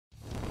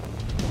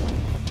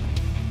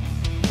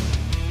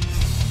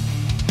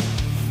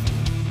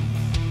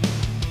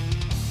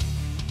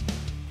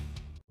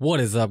What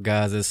is up,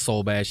 guys? It's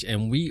Solbash,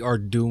 and we are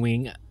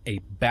doing a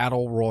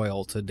battle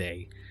royal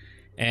today.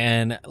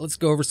 And let's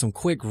go over some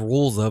quick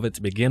rules of it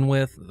to begin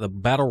with. The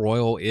battle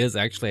royal is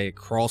actually a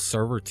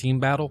cross-server team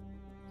battle.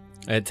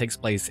 It takes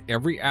place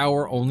every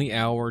hour on the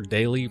hour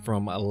daily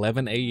from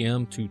 11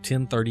 a.m. to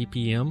 10:30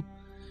 p.m.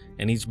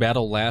 and each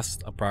battle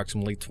lasts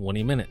approximately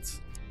 20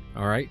 minutes.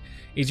 All right.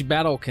 Each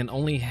battle can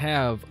only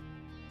have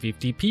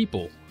 50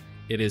 people.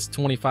 It is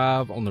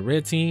 25 on the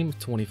red team,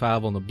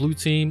 25 on the blue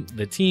team.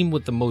 The team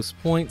with the most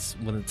points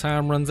when the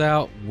time runs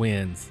out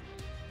wins.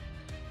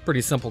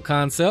 Pretty simple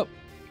concept.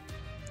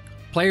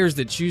 Players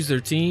that choose their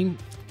team,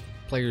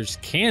 players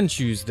can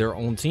choose their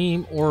own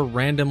team or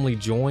randomly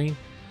join.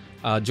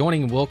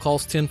 Joining will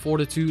cost 10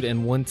 fortitude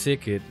and 1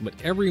 ticket, but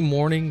every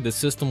morning the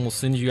system will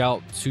send you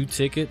out 2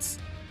 tickets.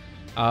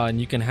 And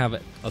you can have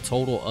a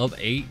total of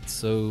 8.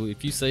 So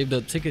if you saved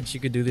up tickets, you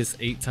could do this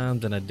 8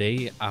 times in a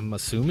day, I'm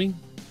assuming.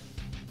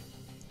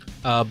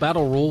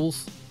 Battle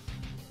rules.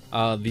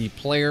 The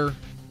player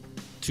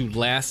to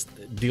last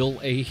deal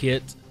a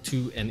hit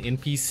to an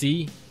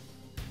NPC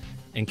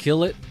and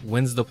kill it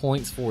wins the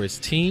points for his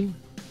team.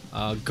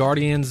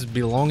 Guardians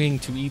belonging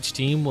to each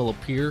team will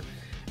appear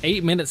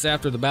 8 minutes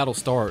after the battle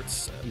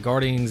starts.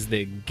 Guardians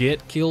that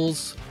get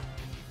kills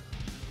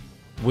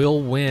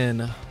will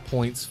win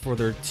points for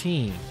their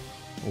team.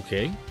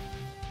 Okay.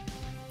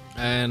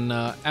 And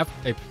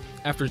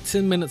after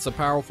 10 minutes, a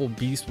powerful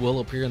beast will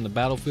appear in the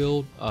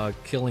battlefield.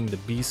 Killing the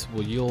beast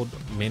will yield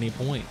many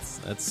points.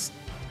 That's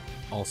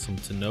awesome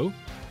to know.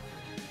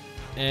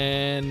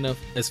 And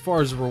as far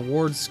as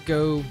rewards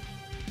go,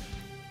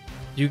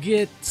 you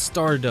get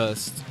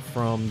Stardust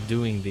from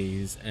doing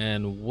these.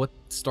 And what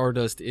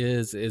Stardust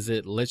is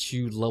it lets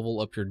you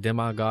level up your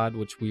demigod,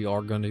 which we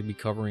are going to be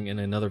covering in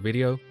another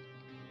video.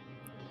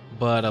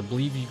 But I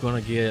believe you're going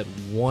to get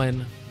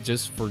 1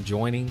 just for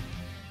joining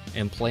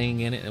and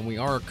playing in it, and we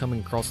are coming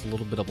across a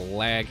little bit of a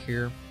lag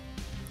here,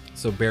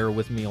 so bear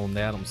with me on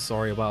that. I'm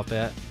sorry about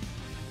that.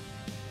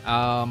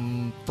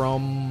 From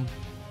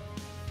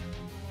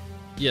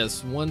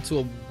 1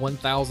 to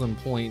 1,000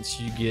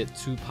 points, you get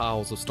 2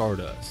 piles of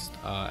Stardust.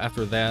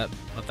 After that,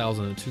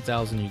 1,000 to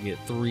 2,000, you get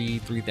 3.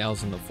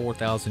 3,000 to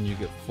 4,000, you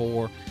get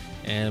 4,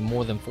 and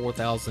more than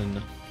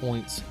 4,000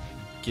 points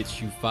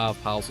gets you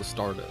 5 piles of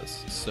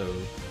Stardust. So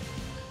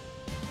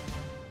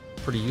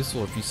pretty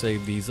useful if you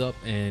save these up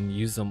and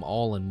use them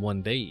all in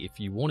one day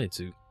if you wanted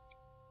to.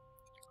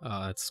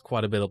 It's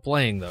quite a bit of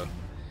playing though.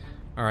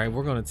 Alright,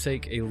 we're going to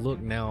take a look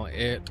now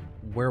at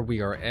where we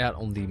are at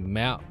on the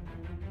map.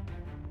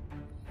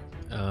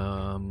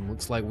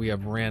 Looks like we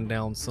have ran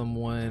down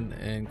someone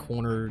and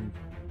cornered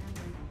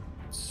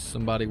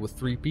somebody with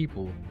 3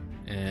 people.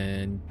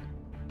 And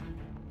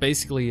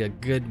basically a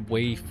good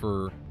way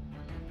for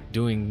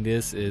doing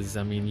this is,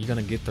 I mean, you're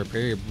going to get their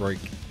parry break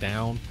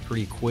down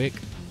pretty quick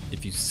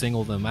if you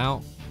single them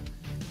out,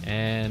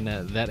 and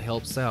that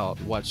helps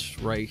out. Watch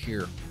right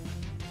here.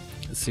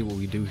 Let's see what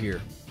we do here.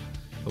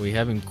 We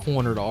have him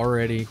cornered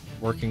already,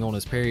 working on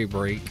his parry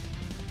break,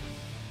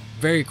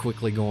 very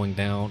quickly going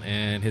down,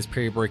 and his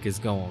parry break is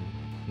gone.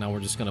 Now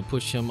we're just going to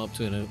push him up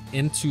to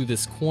into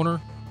this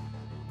corner,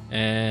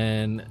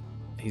 and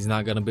he's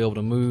not going to be able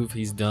to move.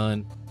 He's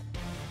done.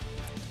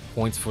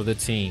 Points for the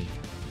team.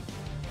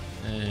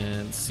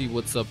 And see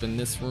what's up in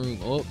this room.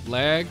 Oh,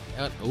 lag.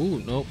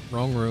 Oh, nope,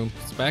 wrong room.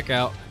 It's back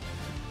out.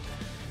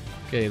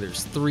 Okay,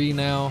 there's 3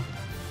 now.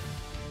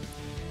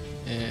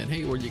 And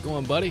hey, where you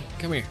going, buddy?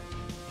 Come here.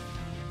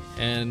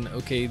 And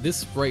okay,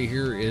 this right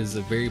here is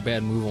a very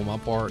bad move on my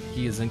part.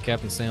 He is in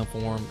Captain Sam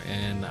form,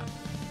 and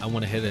I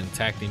went ahead and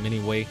attacked him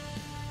anyway.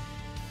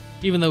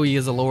 Even though he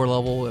is a lower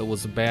level, it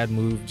was a bad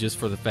move just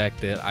for the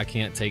fact that I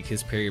can't take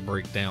his parry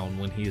break down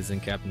when he is in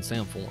Captain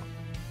Sam form.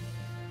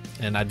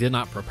 And I did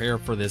not prepare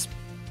for this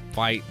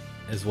fight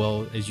as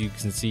well. As you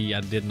can see,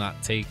 I did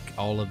not take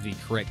all of the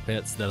correct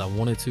pets that I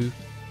wanted to.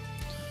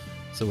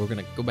 So we're going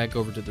to go back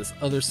over to this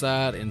other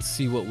side and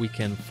see what we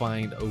can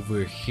find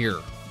over here.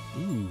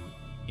 Ooh,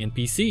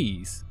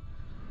 NPCs.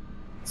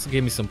 This will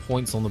give me some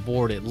points on the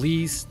board at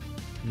least.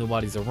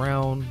 Nobody's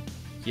around.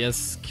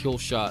 Yes, kill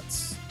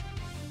shots.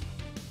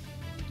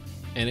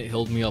 And it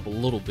healed me up a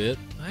little bit.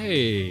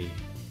 Hey,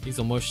 he's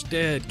almost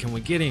dead. Can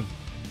we get him?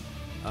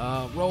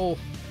 Roll.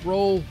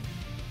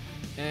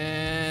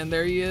 And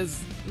there he is.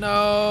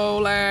 No,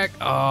 lag.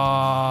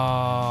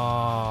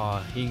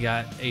 Oh, he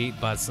got ate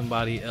by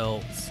somebody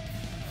else.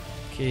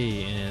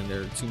 Okay, and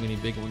there are too many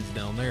big ones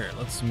down there.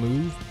 Let's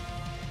move.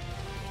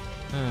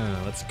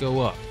 Let's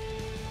go up.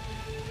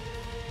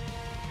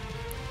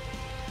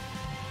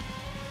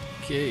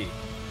 Okay,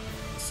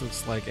 this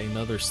looks like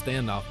another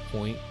standoff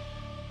point.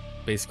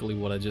 Basically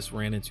what I just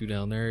ran into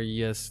down there.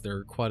 Yes, there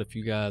are quite a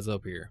few guys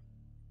up here.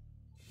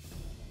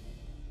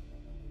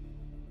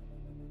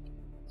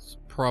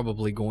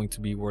 Probably going to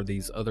be where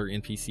these other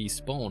NPCs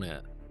spawn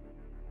at.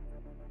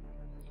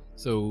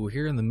 So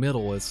here in the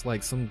middle, it's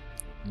like some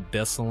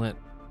desolate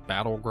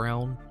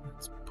battleground.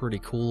 It's pretty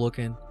cool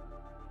looking.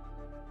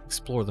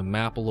 Explore the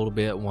map a little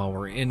bit while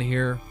we're in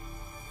here.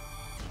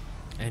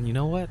 And you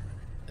know what?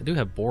 I do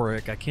have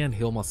Boric. I can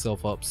heal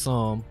myself up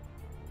some.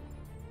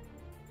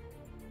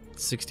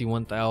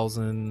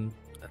 61,000.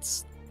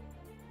 That's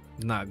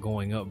not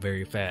going up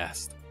very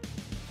fast.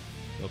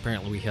 So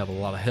apparently we have a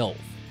lot of health.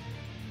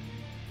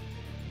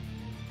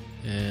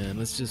 And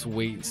let's just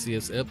wait and see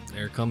us. Yep,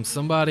 there comes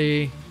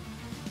somebody.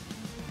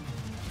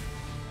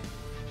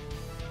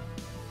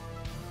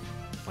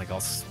 Like I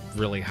was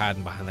really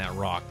hiding behind that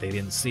rock. They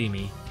didn't see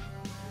me.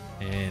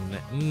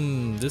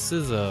 And this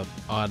is a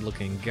odd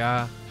looking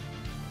guy.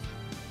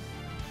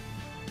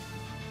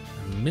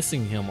 I'm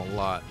missing him a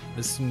lot.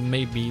 This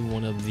may be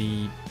one of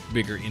the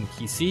bigger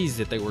NPCs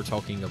that they were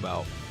talking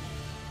about.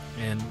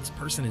 And this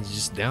person is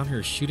just down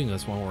here shooting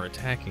us while we're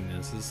attacking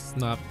this. This is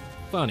not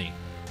funny.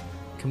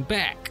 Come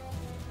back.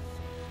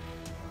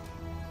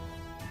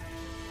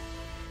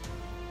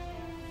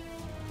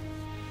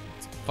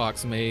 It's a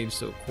Fox Mage,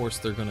 so of course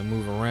they're going to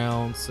move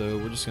around. So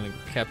we're just going to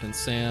Captain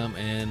Sam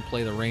and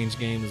play the range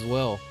game as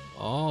well.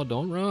 Oh,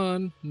 don't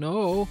run.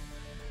 No.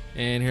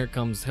 And here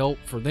comes help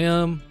for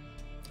them.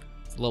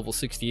 It's level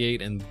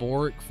 68 in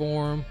Boric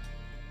form.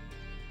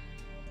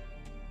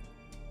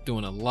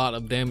 Doing a lot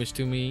of damage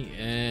to me,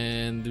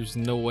 and there's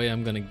no way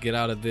I'm gonna get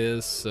out of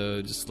this,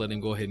 so just let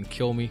him go ahead and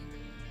kill me.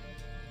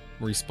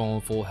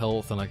 Respawn full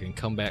health and I can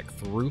come back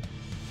through.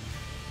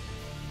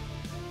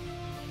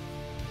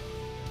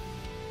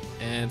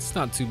 And it's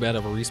not too bad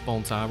of a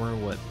respawn timer,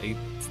 what, 8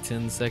 to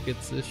 10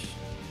 seconds ish?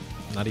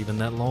 Not even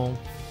that long.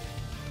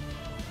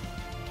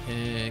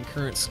 And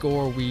current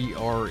score, we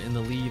are in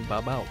the lead by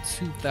about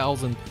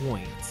 2,000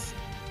 points.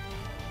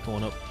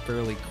 Going up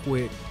fairly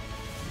quick.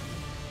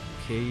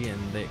 Okay,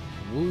 and they,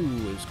 woo,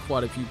 there's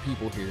quite a few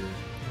people here.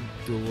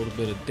 Do a little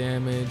bit of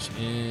damage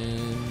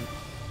and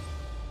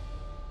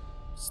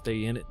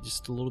stay in it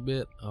just a little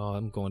bit. Oh,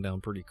 I'm going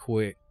down pretty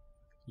quick.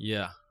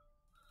 Yeah.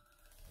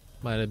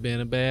 Might have been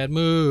a bad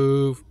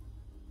move.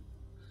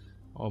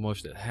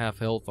 Almost at half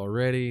health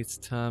already. It's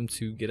time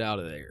to get out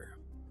of there.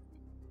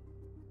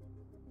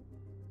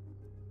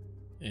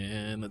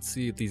 And let's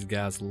see if these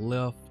guys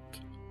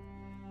left.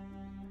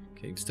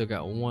 Okay, we still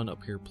got one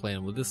up here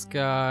playing with this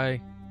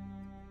guy.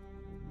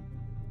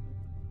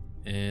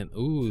 And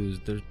ooh,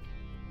 there's,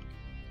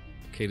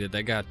 okay, did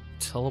that guy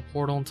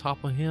teleport on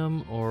top of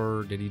him,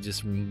 or did he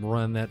just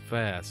run that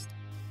fast?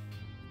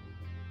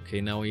 Okay,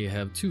 now we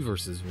have 2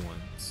 versus 1.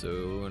 So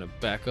we're gonna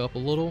back up a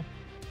little.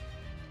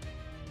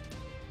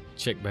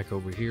 Check back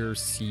over here,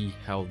 see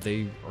how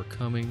they are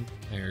coming.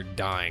 They're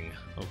dying.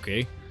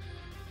 Okay.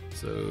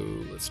 So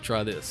let's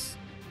try this.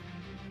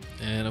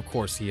 And of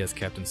course he has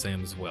Captain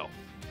Sam as well.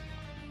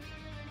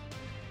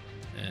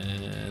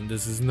 And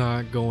this is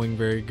not going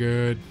very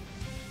good.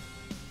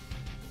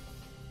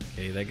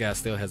 Okay, that guy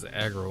still has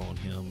aggro on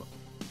him.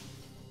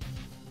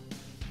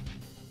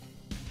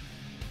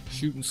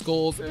 Shooting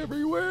skulls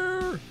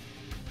everywhere.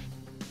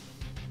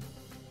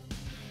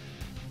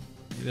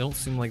 They don't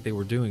seem like they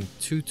were doing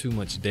too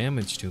much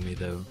damage to me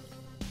though.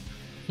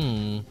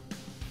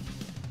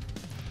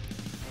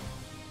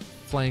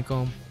 Flank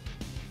them.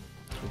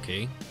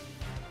 Okay.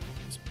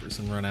 This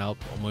person run out,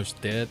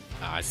 almost dead.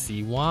 I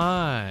see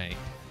why.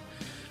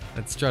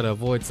 Let's try to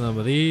avoid some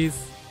of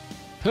these.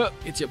 Huh,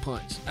 get your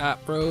punch. Ah,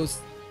 froze.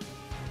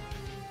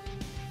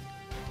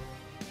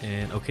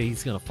 And okay,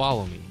 he's gonna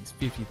follow me. He's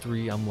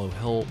 53, I'm low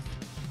health.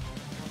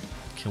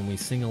 Can we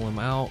single him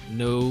out?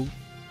 No.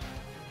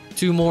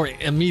 2 more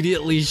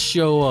immediately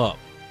show up.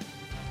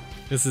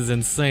 This is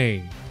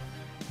insane.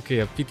 Okay,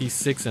 a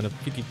 56 and a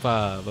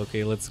 55.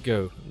 Okay, let's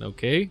go.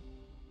 Okay.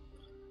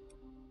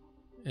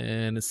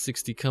 And a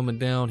 60 coming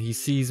down. He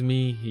sees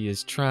me. He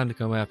is trying to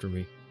come after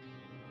me.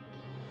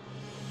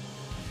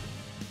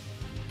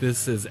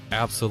 This is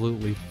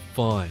absolutely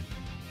fun.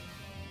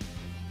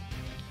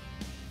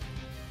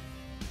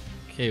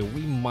 Okay,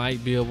 we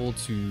might be able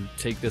to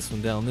take this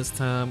one down this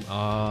time.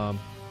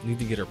 Need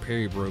to get our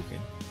parry broken.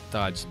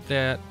 Dodge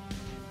that.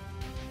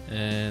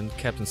 And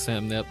Captain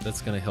Sam,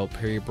 that's going to help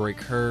parry break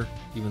her.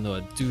 Even though I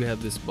do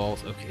have this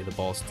boss. Okay, the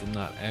boss did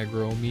not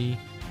aggro me.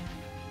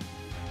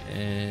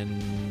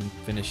 And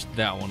finish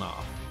that one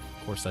off.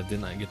 Of course, I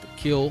did not get the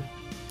kill.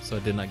 So I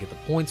did not get the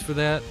points for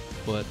that.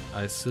 But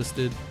I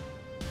assisted.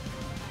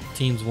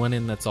 Team's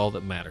winning, that's all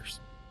that matters.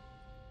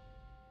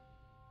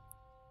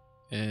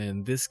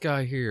 And this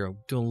guy here, I'm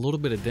doing a little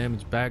bit of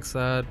damage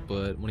backside,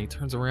 but when he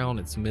turns around,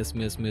 it's miss,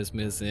 miss, miss,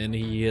 miss, and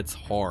he hits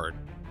hard.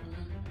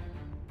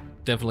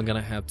 Definitely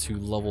gonna have to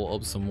level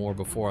up some more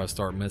before I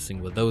start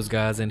messing with those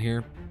guys in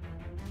here.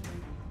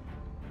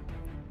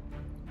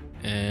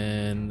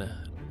 And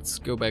let's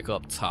go back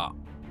up top.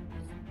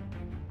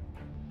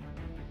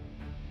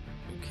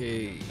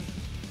 Okay.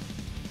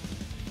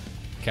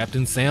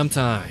 Captain Sam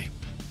time.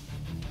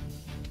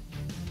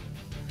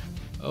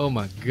 Oh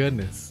my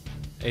goodness.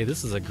 Hey,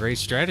 this is a great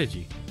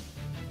strategy.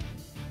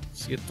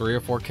 Just get 3 or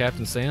 4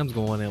 Captain Sams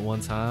going at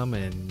one time,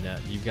 and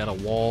you've got a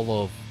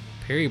wall of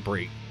parry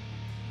break.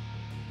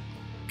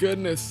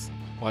 Goodness.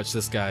 Watch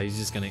this guy. He's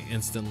just going to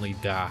instantly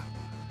die.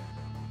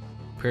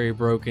 Parry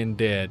broken,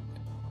 dead.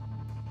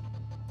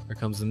 Here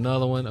comes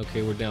another one.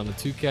 Okay, we're down to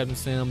 2 Captain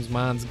Sams.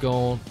 Mine's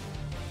gone.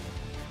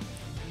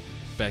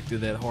 back to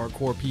that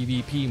hardcore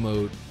PvP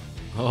mode.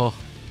 Oh,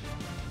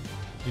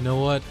 you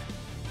know what?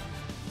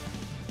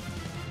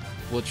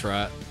 We'll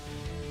try it.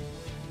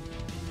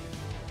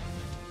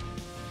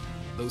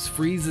 Those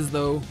freezes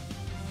though.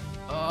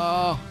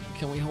 Oh,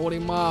 can we hold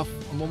him off?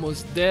 I'm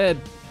almost dead.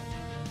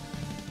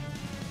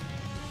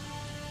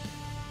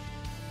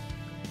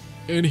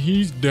 And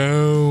he's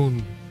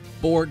down.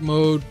 Bork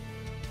mode.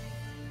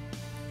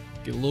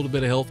 Get a little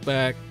bit of health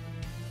back.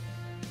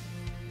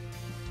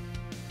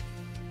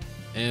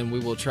 And we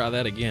will try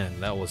that again.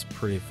 That was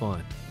pretty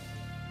fun.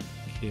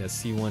 Okay, I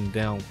see one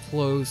down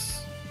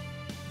close.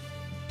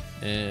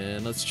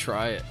 And let's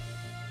try it.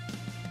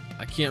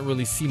 I can't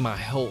really see my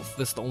health.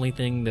 That's the only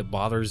thing that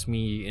bothers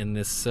me in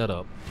this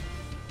setup.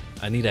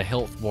 I need a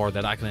health bar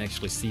that I can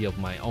actually see of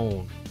my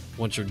own.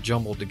 Once you're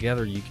jumbled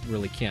together, you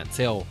really can't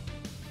tell.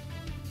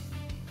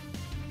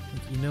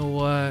 You know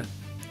what?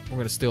 We're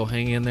gonna still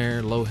hang in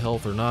there, low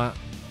health or not.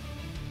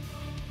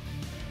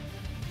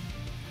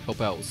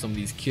 Help out with some of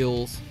these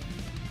kills.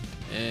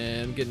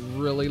 And getting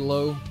really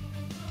low.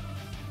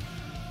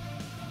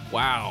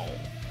 Wow.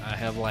 I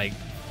have like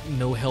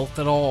no health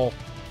at all.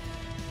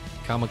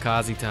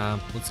 Kamikaze time.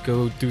 Let's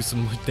go do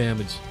some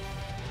damage.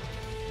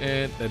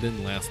 And that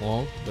didn't last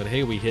long. But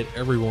hey, we hit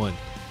everyone.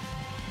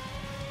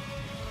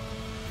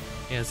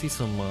 Yeah, I see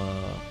some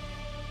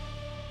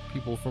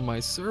people from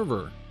my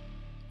server.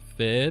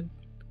 Fed.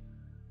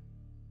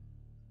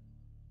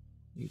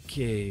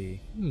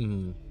 Okay.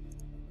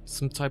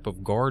 Some type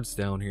of guards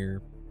down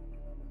here.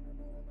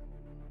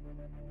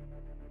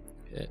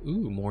 Yeah,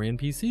 ooh, more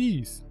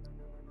NPCs.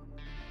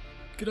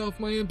 Get off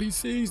my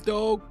NPCs,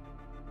 dog.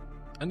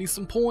 I need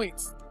some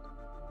points.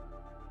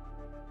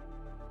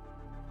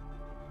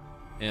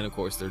 And of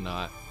course they're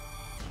not.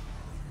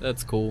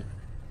 That's cool.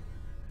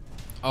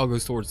 All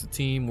goes towards the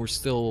team. We're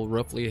still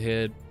roughly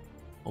ahead.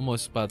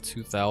 Almost about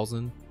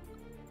 2,000.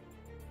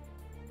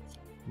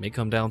 May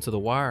come down to the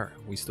wire.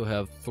 We still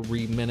have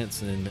 3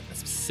 minutes and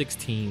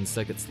 16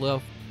 seconds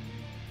left.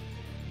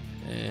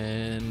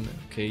 And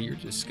okay, you're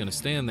just gonna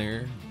stand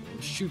there.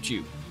 We'll shoot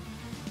you.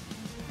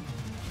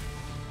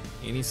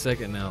 Any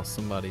second now,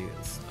 somebody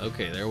is.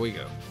 Okay, there we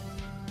go.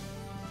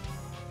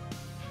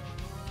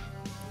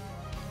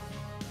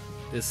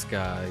 This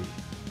guy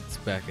is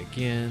back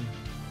again.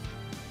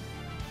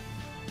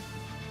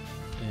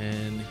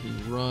 And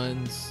he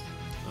runs.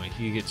 Oh,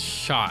 he gets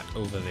shot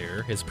over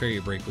there. His parry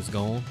break was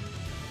gone.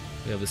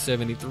 We have a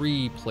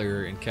 73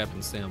 player in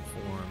Captain Sam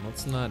form.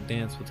 Let's not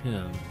dance with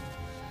him.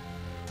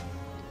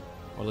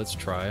 Or let's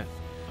try it.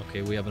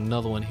 Okay, we have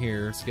another one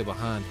here. Let's get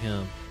behind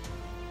him.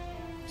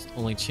 It's the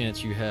only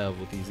chance you have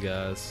with these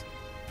guys.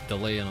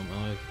 Delaying them.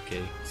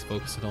 Okay, he's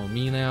focusing on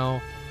me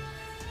now.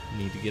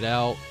 Need to get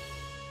out.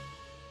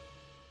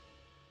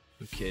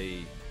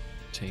 Okay,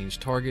 change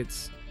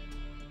targets.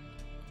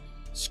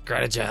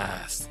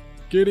 Strategize.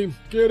 Get him,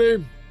 get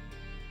him.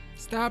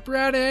 Stop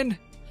running.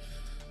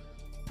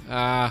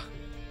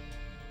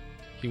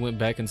 He went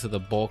back into the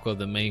bulk of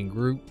the main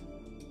group.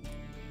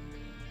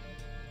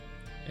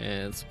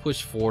 And let's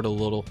push forward a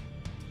little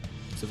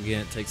so we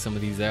can take some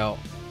of these out.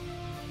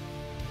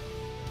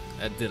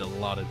 That did a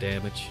lot of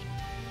damage.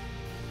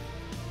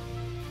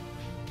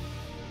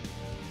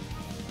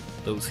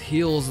 Those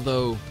heals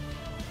though.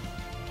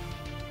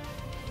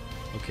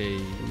 Okay,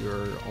 we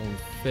are on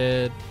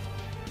fed.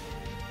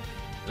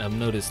 And I've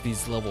noticed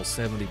these level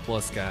 70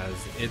 plus guys,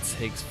 it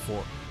takes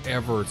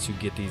forever to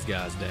get these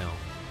guys down.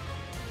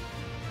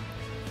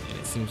 And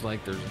it seems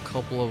like there's a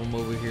couple of them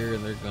over here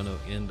and they're gonna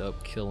end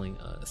up killing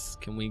us.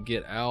 Can we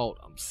get out?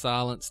 I'm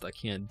silenced, I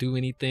can't do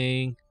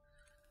anything.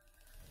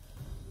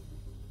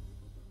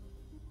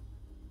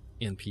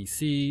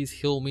 NPCs,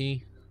 heal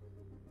me.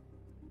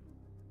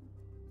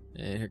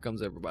 And here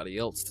comes everybody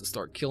else to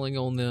start killing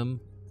on them.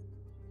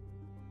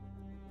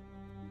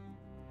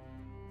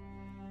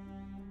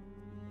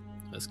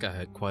 This guy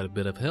had quite a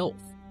bit of health.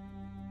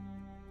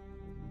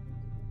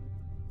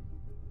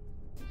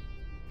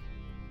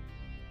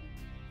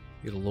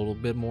 Get a little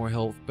bit more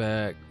health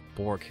back.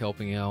 Bork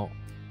helping out.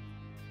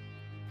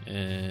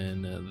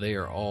 And they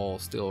are all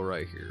still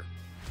right here.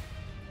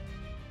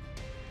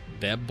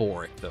 That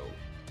Bork though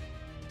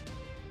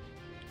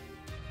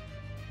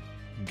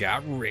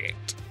got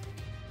wrecked.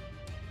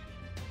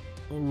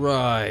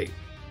 Alright.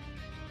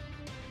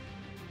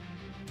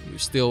 We're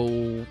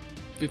still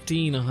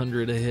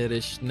 1,500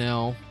 ahead-ish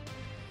now.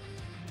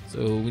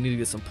 So we need to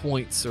get some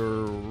points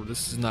or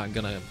this is not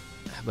gonna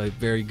have a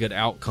very good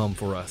outcome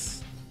for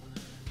us.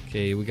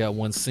 Okay, we got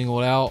one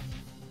singled out.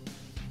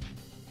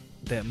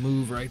 That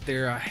move right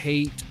there, I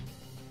hate.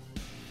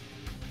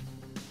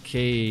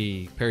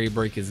 Okay, parry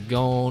break is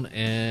gone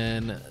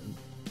and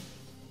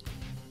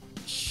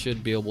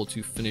should be able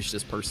to finish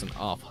this person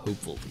off,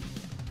 hopefully.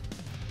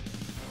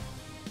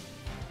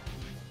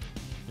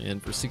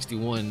 And for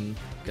 61,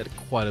 got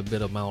quite a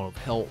bit amount of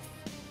health.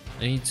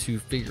 I need to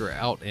figure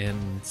out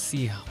and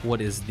see what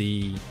is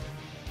the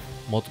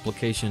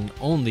multiplication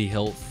on the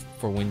health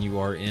for when you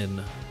are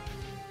in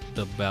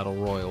the Battle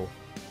Royal.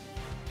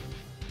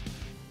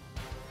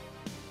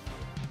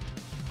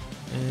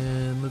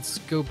 And let's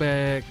go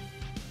back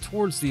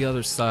towards the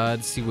other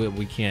side, see what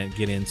we can't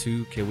get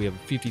into. Okay, we have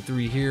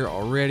 53 here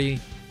already.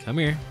 Come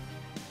here.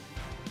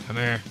 Come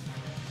here.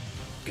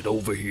 Get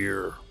over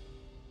here.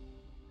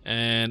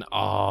 And,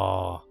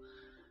 oh.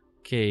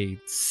 Okay,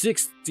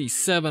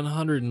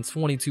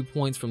 6,722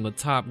 points from the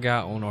top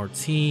guy on our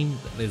team.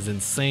 That is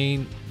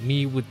insane.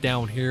 Me with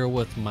down here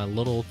with my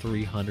little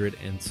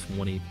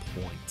 320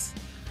 points.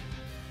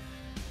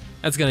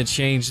 That's going to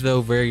change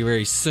though very,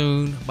 very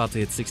soon. About to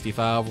hit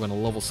 65. We're going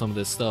to level some of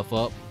this stuff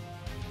up.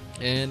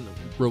 And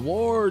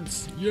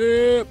rewards.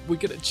 Yep, we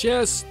get a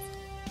chest.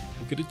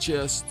 We get a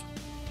chest.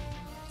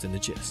 What's in the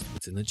chest?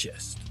 What's in the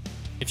chest?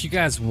 If you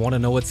guys want to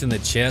know what's in the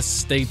chest,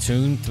 stay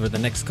tuned for the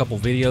next couple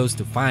videos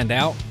to find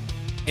out.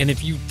 And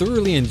if you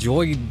thoroughly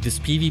enjoyed this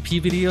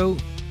PvP video,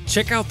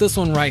 check out this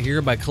one right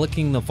here by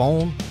clicking the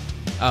phone.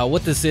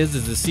 What this is a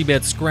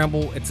seabed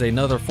scramble. It's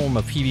another form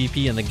of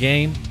PvP in the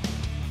game.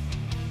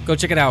 Go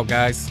check it out,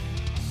 guys.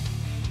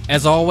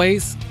 As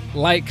always,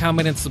 like,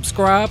 comment, and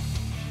subscribe.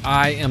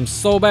 I am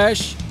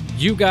Solbash.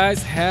 You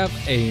guys have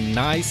a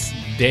nice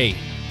day.